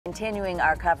Continuing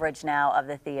our coverage now of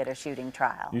the theater shooting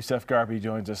trial. Yousef Gharbi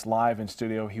joins us live in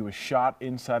studio. He was shot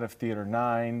inside of Theater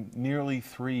 9 nearly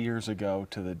 3 years ago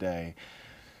to the day.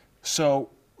 So,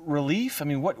 relief? I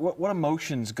mean, what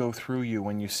emotions go through you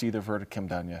when you see the verdict come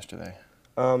down yesterday?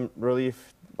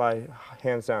 Relief, by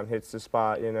hands down, hits the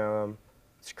spot. You know,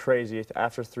 it's crazy.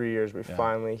 After 3 years, we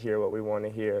finally hear what we want to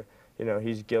hear. You know,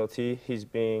 he's guilty. He's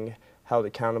being held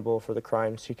accountable for the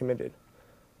crimes he committed.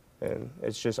 And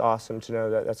it's just awesome to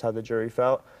know that that's how the jury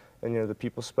felt. And, you know, the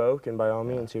people spoke, and by all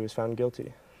means, he was found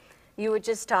guilty. You were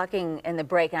just talking in the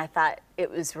break, and I thought it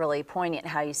was really poignant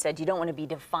how you said you don't want to be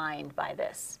defined by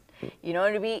this. You don't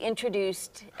want to be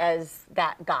introduced as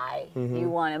that guy.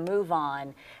 You want to move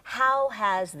on. How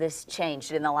has this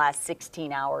changed in the last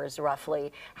 16 hours,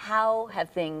 roughly? How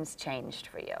have things changed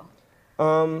for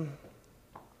you?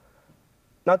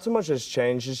 Not so much has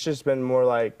changed. It's just been more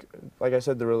like I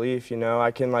said, the relief, you know.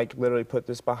 I can like literally put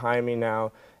this behind me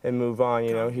now and move on,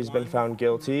 you know. He's been found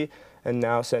guilty, and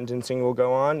now sentencing will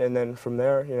go on, and then from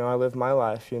there, you know, I live my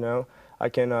life, you know. I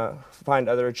can find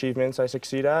other achievements I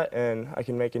succeed at, and I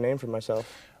can make a name for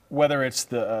myself. Whether it's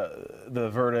the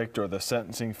verdict or the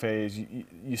sentencing phase,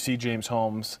 you see James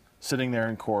Holmes sitting there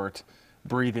in court,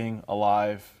 breathing,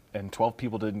 alive, and 12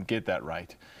 people didn't get that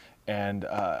right. And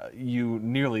you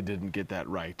nearly didn't get that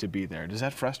right to be there. Does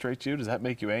that frustrate you? Does that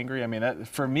make you angry? I mean, that,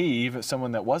 for me, even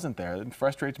someone that wasn't there, it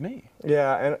frustrates me.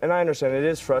 Yeah, and I understand it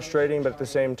is frustrating, but at the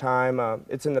same time,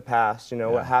 it's in the past. You know,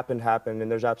 what happened, happened, and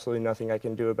there's absolutely nothing I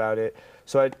can do about it.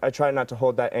 So I try not to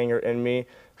hold that anger in me,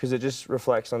 because it just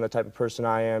reflects on the type of person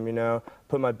I am, you know.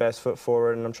 Put my best foot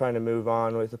forward, and I'm trying to move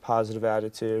on with a positive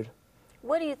attitude.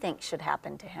 What do you think should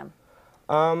happen to him?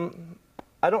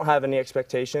 I don't have any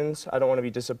expectations. I don't want to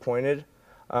be disappointed.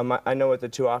 I know what the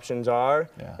two options are,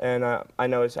 and I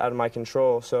know it's out of my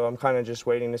control, so I'm kind of just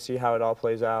waiting to see how it all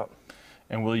plays out.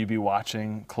 And will you be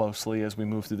watching closely as we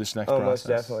move through this next process? Most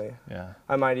definitely. Yeah.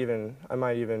 I might even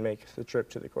make the trip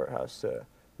to the courthouse to,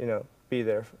 you know, be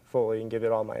there fully and give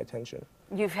it all my attention.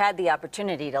 You've had the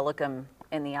opportunity to look him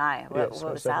in the eye. What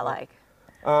was that like?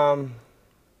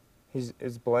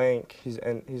 He's blank. He's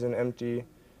an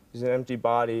empty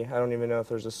body. I don't even know if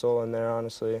there's a soul in there,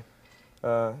 honestly.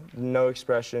 No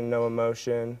expression, no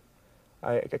emotion.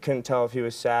 I couldn't tell if he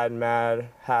was sad, mad,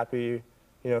 happy,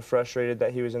 you know, frustrated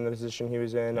that he was in the position he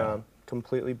was in.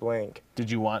 Completely blank. Did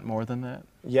you want more than that?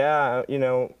 Yeah, you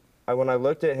know, when I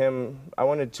looked at him, I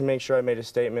wanted to make sure I made a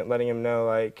statement letting him know,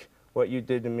 like, what you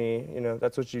did to me, you know,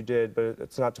 that's what you did, but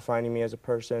it's not defining me as a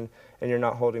person, and you're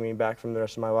not holding me back from the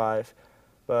rest of my life.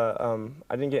 But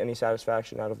I didn't get any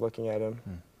satisfaction out of looking at him.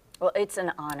 Well, it's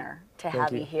an honor to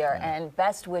have you here, and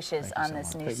best wishes on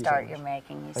this new start you're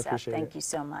making, Yousef. Thank you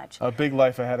so much. A big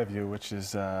life ahead of you, which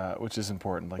is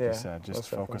important, like you said. Just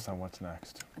focus on what's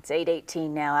next. It's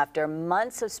 8:18 now. After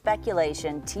months of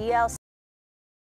speculation, TLC